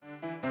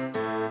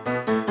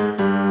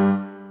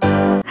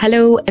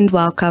Hello and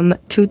welcome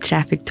to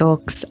Traffic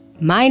Talks.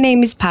 My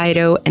name is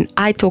Pyro and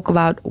I talk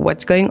about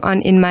what's going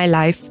on in my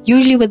life,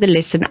 usually with a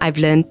lesson I've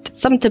learned,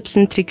 some tips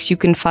and tricks you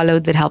can follow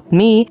that helped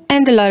me,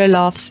 and a lot of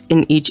laughs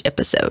in each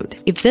episode.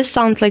 If this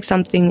sounds like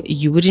something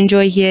you would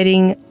enjoy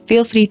hearing,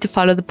 feel free to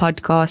follow the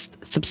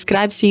podcast,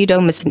 subscribe so you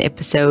don't miss an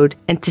episode,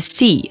 and to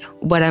see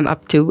what I'm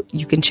up to,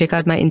 you can check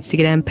out my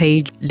Instagram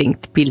page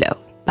linked below.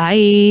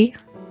 Bye!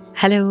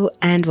 Hello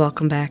and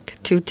welcome back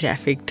to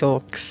Traffic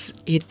Talks.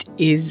 It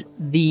is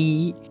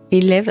the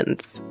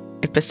 11th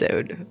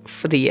episode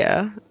for the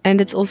year,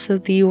 and it's also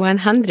the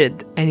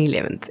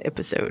 111th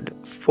episode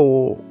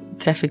for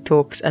Traffic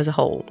Talks as a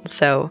whole.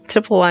 So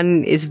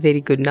 111 is a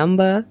very good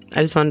number.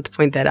 I just wanted to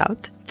point that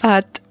out.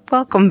 But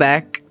welcome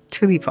back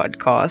to the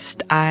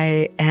podcast.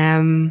 I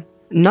am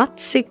not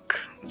sick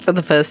for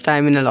the first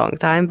time in a long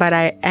time, but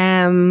I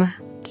am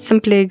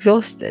simply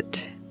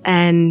exhausted.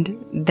 And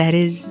that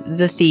is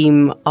the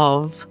theme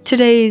of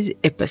today's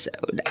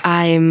episode.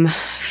 I'm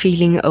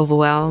feeling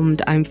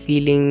overwhelmed. I'm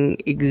feeling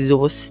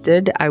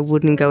exhausted. I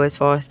wouldn't go as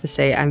far as to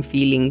say I'm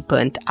feeling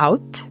burnt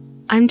out.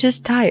 I'm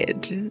just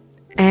tired.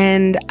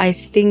 And I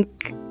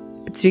think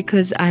it's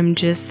because I'm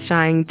just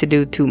trying to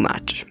do too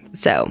much.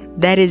 So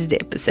that is the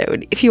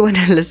episode. If you want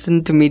to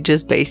listen to me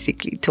just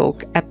basically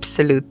talk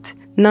absolute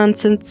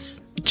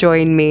nonsense,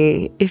 join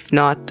me. If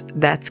not,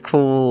 that's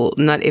cool.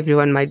 Not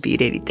everyone might be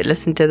ready to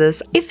listen to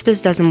this. If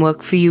this doesn't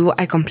work for you,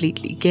 I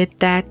completely get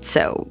that.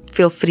 So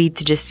feel free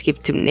to just skip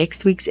to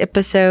next week's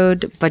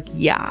episode. But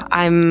yeah,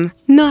 I'm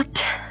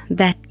not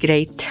that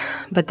great,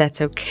 but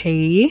that's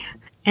okay.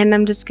 And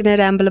I'm just gonna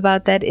ramble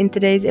about that in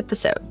today's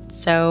episode.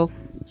 So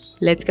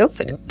let's go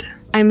for it.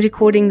 I'm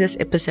recording this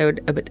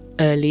episode a bit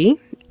early,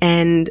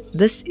 and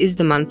this is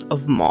the month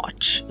of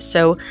March.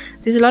 So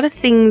there's a lot of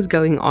things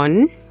going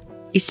on,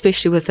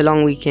 especially with the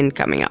long weekend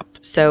coming up.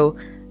 So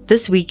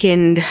this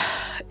weekend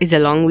is a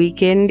long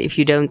weekend. If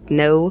you don't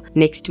know,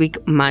 next week,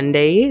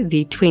 Monday,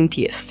 the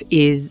 20th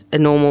is a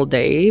normal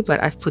day,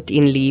 but I've put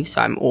in leave,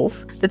 so I'm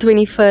off. The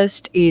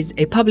 21st is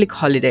a public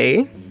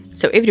holiday,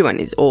 so everyone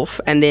is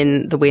off. And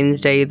then the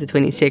Wednesday, the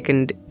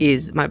 22nd,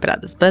 is my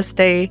brother's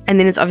birthday. And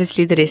then it's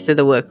obviously the rest of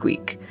the work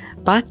week.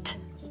 But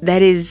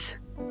that is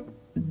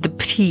the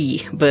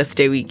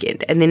pre-birthday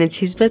weekend, and then it's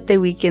his birthday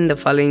weekend the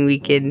following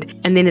weekend,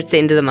 and then it's the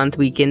end of the month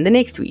weekend the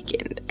next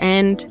weekend.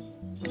 And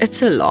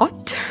it's a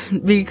lot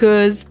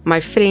because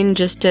my friend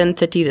just turned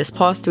 30 this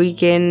past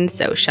weekend,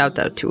 so shout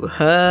out to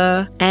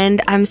her.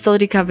 And I'm still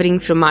recovering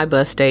from my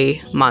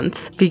birthday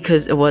month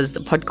because it was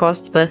the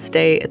podcast's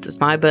birthday, it was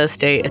my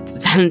birthday, it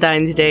was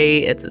Valentine's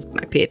Day, it was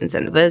my parents'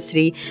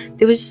 anniversary.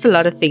 There was just a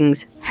lot of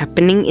things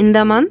happening in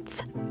the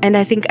month, and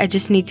I think I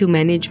just need to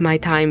manage my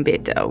time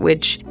better,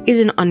 which is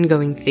an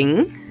ongoing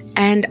thing.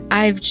 And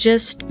I've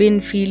just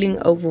been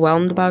feeling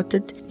overwhelmed about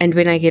it. And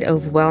when I get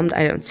overwhelmed,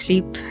 I don't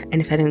sleep.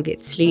 And if I don't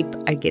get sleep,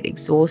 I get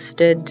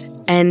exhausted.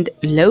 And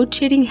load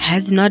shedding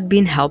has not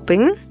been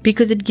helping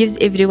because it gives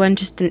everyone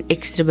just an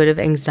extra bit of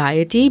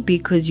anxiety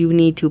because you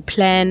need to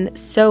plan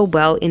so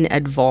well in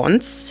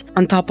advance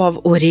on top of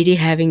already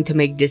having to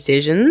make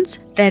decisions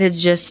that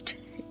it's just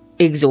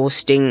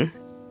exhausting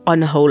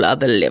on a whole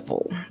other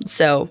level.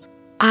 So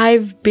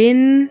I've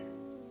been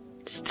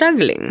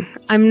struggling.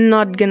 I'm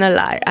not gonna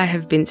lie. I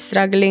have been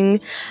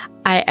struggling.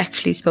 I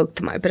actually spoke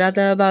to my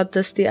brother about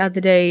this the other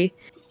day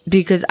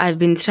because I've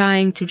been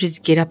trying to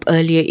just get up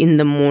earlier in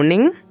the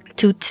morning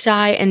to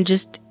try and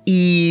just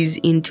ease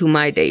into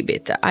my day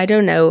better. I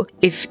don't know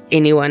if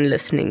anyone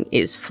listening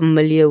is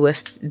familiar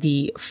with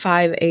the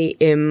 5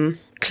 a.m.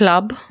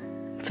 club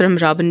from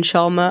Robin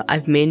Sharma.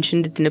 I've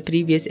mentioned it in a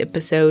previous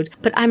episode,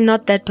 but I'm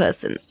not that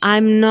person.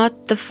 I'm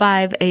not the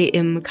 5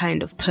 a.m.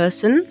 kind of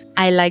person.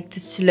 I like to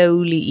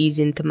slowly ease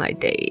into my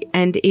day.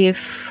 And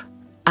if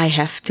I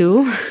have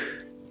to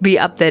be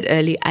up that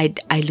early, I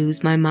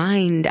lose my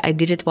mind. I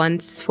did it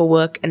once for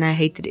work and I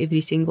hated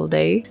every single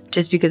day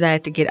just because I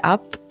had to get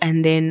up,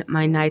 and then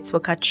my nights were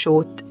cut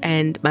short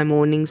and my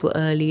mornings were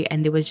early,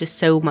 and there was just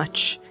so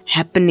much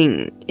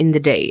happening in the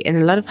day and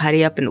a lot of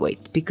hurry up and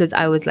wait because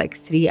I was like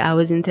 3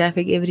 hours in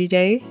traffic every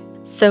day.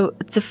 So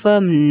it's a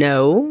firm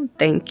no,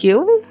 thank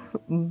you.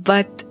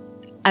 But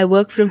I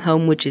work from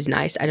home, which is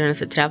nice. I don't have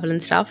to travel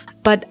and stuff,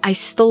 but I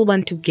still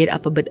want to get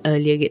up a bit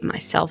earlier, get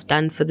myself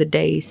done for the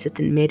day, sit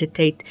and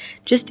meditate,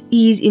 just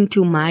ease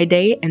into my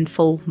day and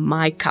fill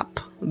my cup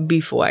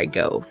before I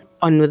go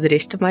on with the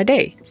rest of my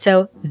day.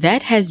 So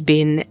that has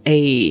been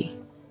a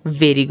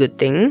very good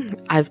thing.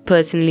 I've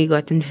personally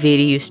gotten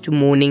very used to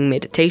morning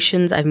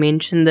meditations. I've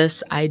mentioned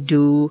this. I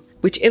do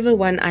whichever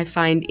one I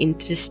find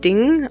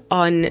interesting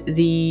on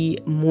the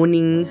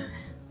morning,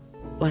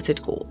 what's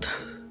it called?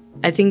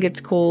 I think it's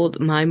called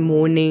my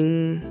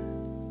morning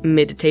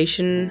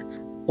meditation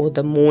or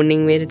the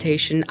morning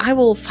meditation. I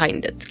will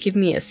find it. Give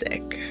me a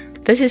sec.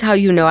 This is how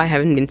you know I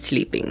haven't been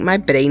sleeping. My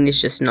brain is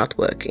just not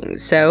working.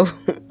 So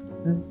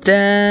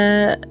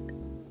the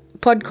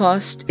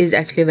podcast is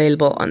actually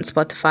available on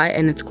Spotify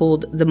and it's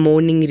called The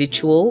Morning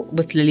Ritual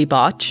with Lily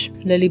Balch.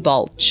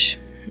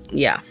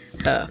 Yeah,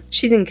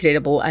 she's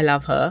incredible. I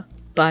love her.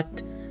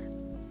 But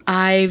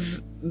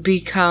I've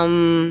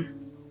become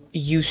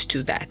used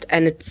to that,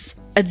 and it's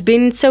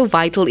been so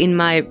vital in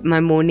my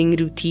morning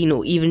routine,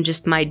 or even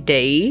just my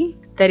day,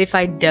 that if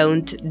I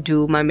don't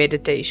do my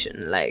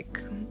meditation, like,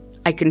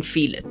 I can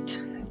feel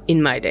it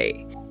in my day,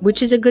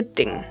 which is a good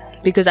thing,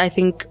 because I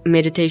think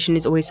meditation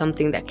is always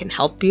something that can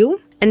help you,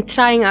 and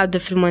trying out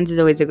different ones is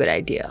always a good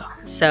idea.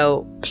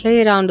 So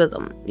play around with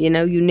them. You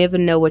never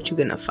know what you're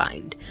gonna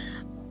find.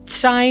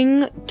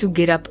 Trying to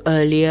get up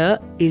earlier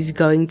is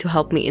going to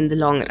help me in the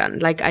long run.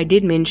 Like I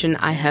did mention,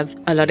 I have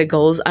a lot of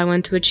goals I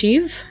want to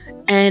achieve,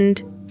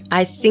 and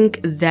I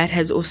think that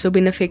has also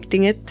been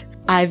affecting it.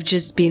 I've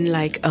just been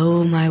like,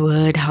 oh my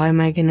word, how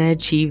am I gonna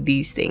achieve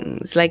these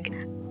things? Like,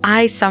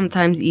 I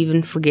sometimes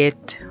even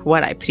forget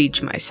what I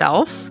preach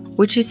myself,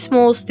 which is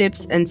small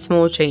steps and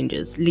small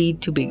changes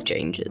lead to big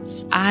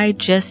changes. I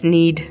just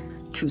need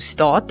to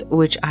start,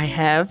 which I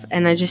have,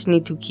 and I just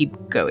need to keep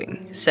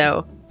going.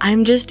 So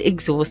I'm just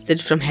exhausted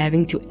from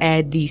having to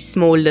add these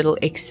small little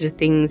extra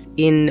things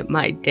in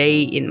my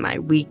day, in my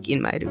week,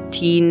 in my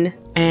routine.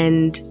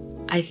 And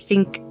I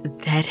think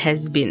that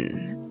has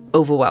been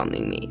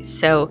overwhelming me.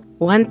 So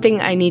one thing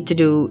I need to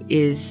do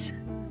is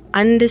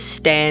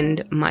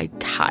understand my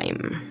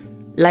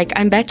time. Like,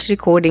 I'm batch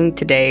recording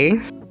today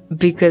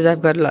because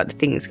I've got a lot of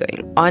things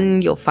going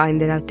on. You'll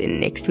find that out in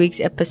next week's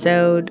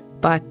episode.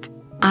 But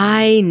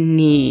I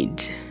need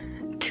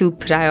to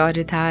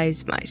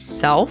prioritize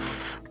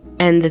myself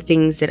and the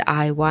things that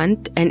I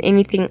want, and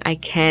anything I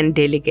can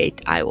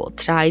delegate, I will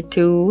try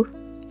to.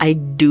 I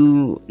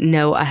do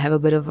know I have a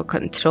bit of a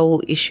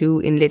control issue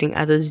in letting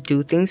others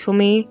do things for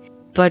me.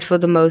 But for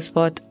the most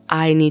part,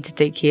 I need to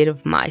take care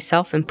of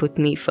myself and put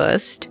me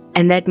first.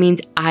 And that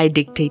means I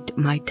dictate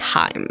my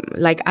time.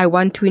 Like, I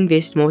want to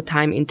invest more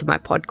time into my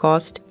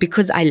podcast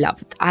because I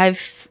love it.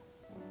 I've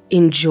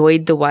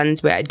enjoyed the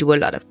ones where I do a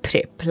lot of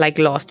prep. Like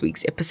last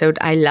week's episode,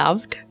 I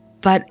loved.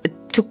 But it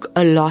took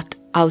a lot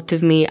out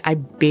of me. I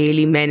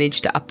barely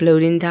managed to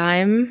upload in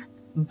time,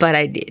 but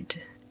I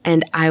did.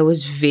 And I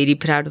was very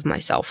proud of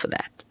myself for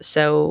that.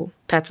 So,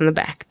 pat on the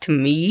back to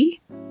me.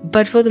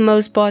 But for the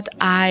most part,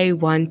 I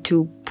want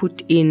to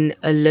put in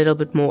a little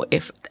bit more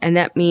effort. And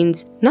that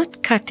means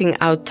not cutting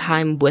out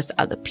time with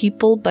other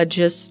people, but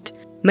just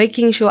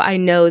making sure I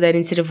know that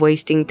instead of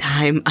wasting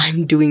time,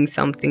 I'm doing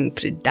something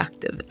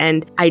productive.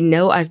 And I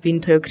know I've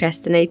been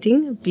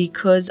procrastinating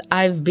because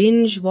I've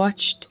binge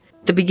watched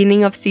the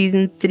beginning of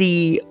season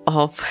 3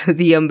 of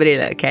The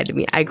Umbrella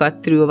Academy. I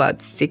got through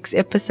about 6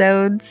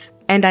 episodes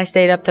and I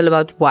stayed up till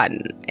about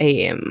 1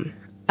 a.m.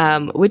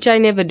 Which I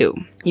never do.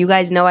 You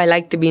guys know I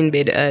like to be in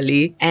bed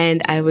early,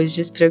 and I was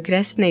just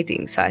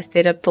procrastinating. So I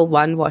stayed up till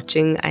 1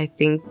 watching, I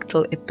think,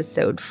 till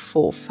episode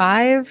 4,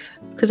 5,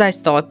 because I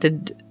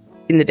started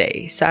in the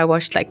day. So I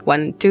watched like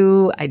 1 and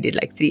 2, I did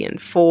like 3 and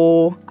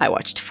 4, I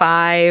watched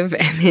 5,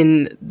 and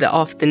in the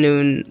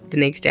afternoon, the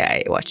next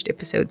day, I watched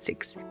episode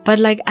 6. But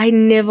like, I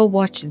never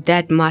watched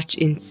that much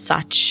in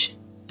such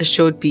a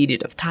short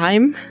period of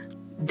time.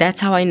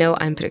 That's how I know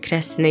I'm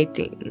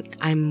procrastinating.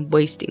 I'm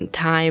wasting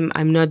time.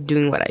 I'm not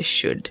doing what I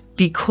should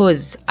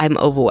because I'm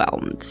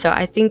overwhelmed. So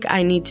I think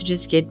I need to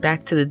just get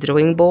back to the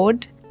drawing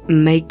board,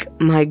 make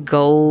my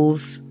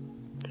goals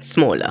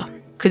smaller.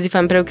 Because if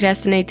I'm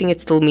procrastinating,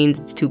 it still means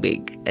it's too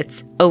big.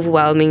 It's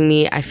overwhelming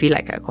me. I feel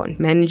like I can't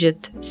manage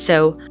it.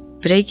 So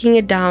breaking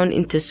it down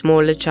into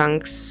smaller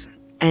chunks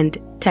and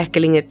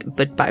tackling it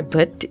bit by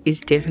bit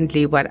is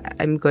definitely what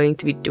I'm going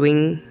to be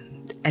doing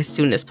as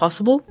soon as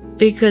possible,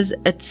 because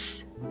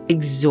it's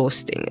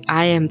exhausting.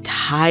 I am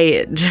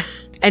tired.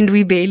 And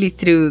we barely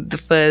through the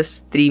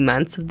first 3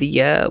 months of the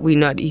year. We're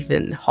not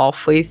even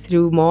halfway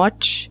through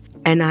March.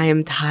 And I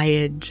am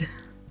tired.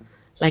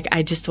 Like,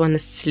 I just want to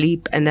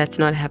sleep, and that's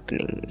not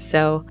happening.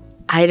 So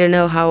I don't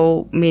know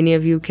how many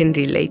of you can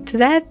relate to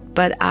that,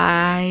 but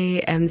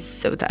I am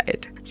so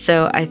tired.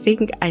 So I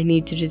think I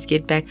need to just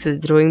get back to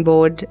the drawing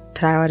board,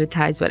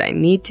 prioritize what I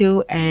need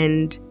to,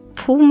 and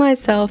pull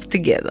myself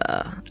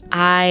together.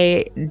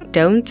 I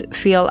don't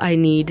feel I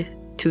need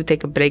to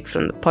take a break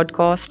from the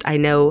podcast. I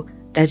know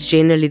that's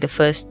generally the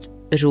first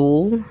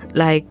rule,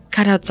 like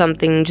cut out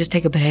something, just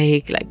take a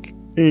break. Like,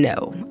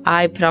 no,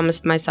 I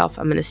promised myself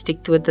I'm going to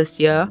stick to it this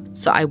year,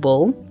 so I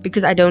will,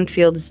 because I don't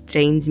feel this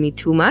drains me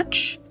too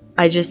much.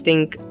 I just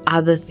think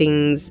other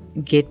things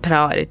get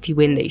priority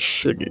when they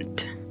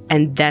shouldn't,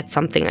 and that's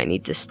something I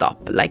need to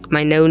stop. Like,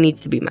 my no needs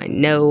to be my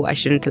no. I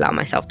shouldn't allow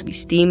myself to be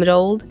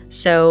steamrolled.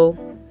 So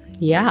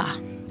yeah,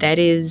 that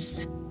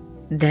is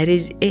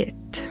it.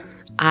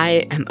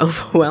 I am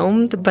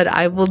overwhelmed, but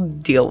I will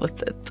deal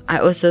with it. I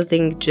also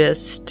think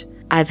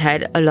I've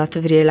had a lot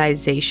of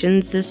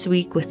realizations this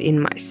week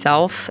within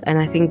myself, and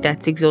I think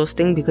that's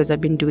exhausting because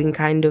I've been doing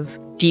kind of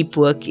deep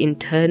work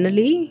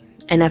internally,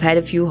 and I've had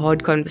a few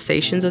hard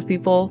conversations with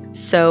people.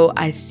 So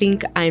I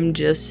think I'm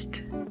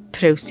just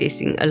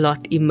processing a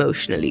lot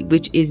emotionally,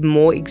 which is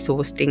more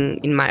exhausting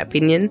in my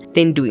opinion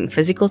than doing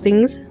physical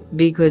things,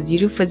 because you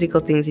do physical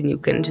things and you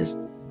can just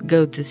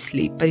go to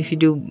sleep. But if you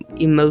do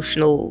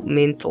emotional,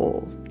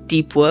 mental,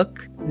 deep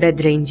work, that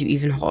drains you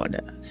even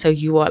harder. So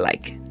you are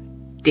like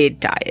dead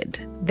tired.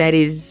 That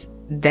is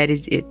that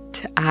is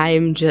it.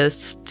 I'm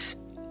just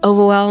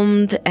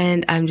overwhelmed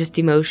and I'm just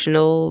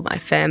emotional. My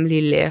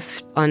family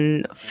left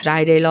on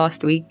Friday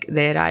last week.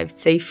 They arrived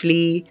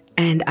safely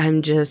and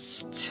I'm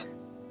just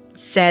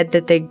sad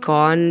that they're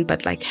gone,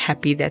 but like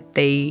happy that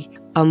they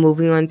are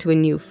moving on to a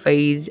new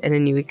phase and a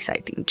new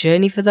exciting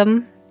journey for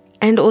them.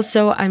 And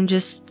also I'm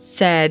just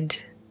sad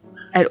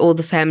at all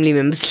the family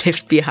members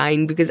left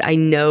behind, because I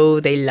know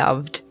they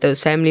loved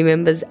those family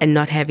members and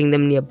not having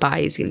them nearby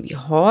is going to be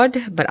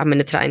hard, but I'm going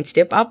to try and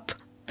step up.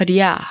 But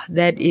yeah,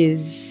 that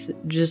is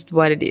just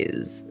what it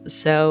is.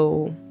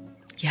 So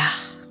yeah,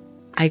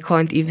 I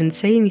can't even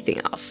say anything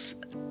else.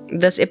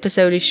 This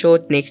episode is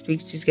short. Next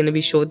week's is going to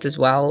be short as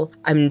well.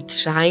 I'm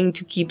trying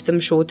to keep them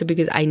shorter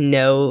because I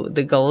know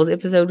the goals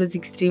episode was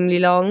extremely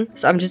long.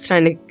 So I'm just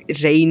trying to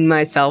rein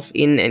myself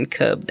in and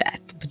curb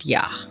that. But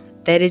yeah,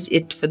 that is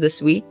it for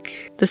this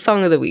week. The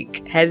song of the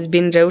week has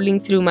been rolling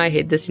through my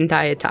head this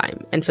entire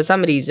time. And for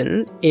some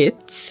reason,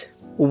 it's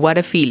What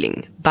a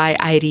Feeling by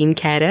Irene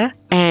Cara.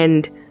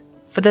 And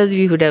for those of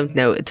you who don't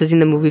know, it was in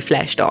the movie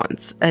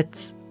Flashdance.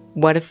 It's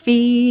What a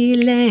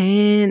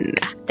Feeling.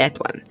 That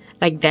one.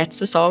 Like, that's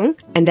the song.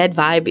 And that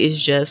vibe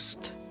is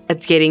just,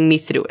 it's getting me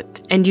through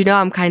it. And you know,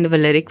 I'm kind of a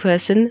lyric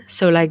person.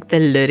 So like the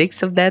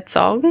lyrics of that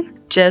song,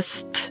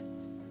 just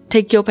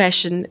take your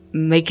passion,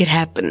 make it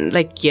happen.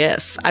 Like,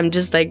 yes, I'm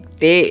just like,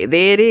 there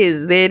it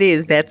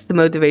is. That's the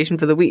motivation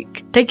for the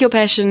week. Take your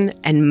passion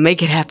and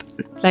make it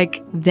happen.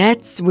 Like,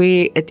 that's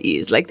where it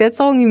is. Like, that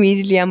song,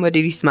 immediately I'm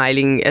already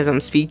smiling as I'm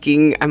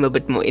speaking. I'm a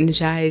bit more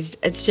energized.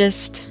 It's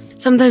just,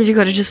 sometimes you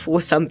gotta just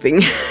force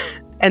something.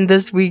 And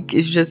this week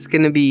is just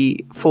gonna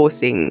be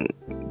forcing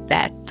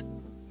that.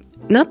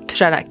 Not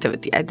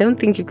productivity. I don't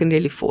think you can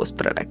really force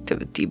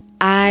productivity.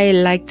 I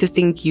like to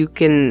think you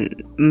can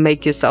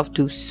make yourself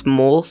do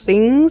small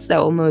things that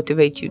will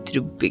motivate you to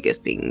do bigger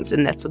things.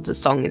 And that's what the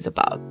song is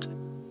about.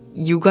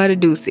 You gotta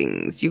do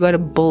things. You gotta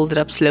build it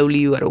up slowly.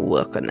 You gotta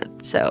work on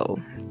it. So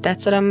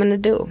that's what I'm gonna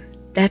do.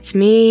 That's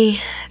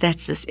me.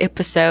 That's this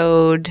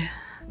episode.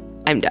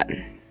 I'm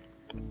done.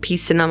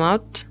 Peace and I'm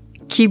out.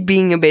 Keep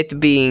being a better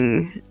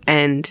being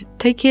and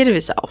take care of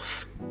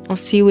yourself. I'll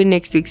see you in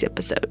next week's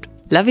episode.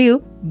 Love you.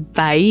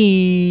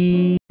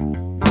 Bye.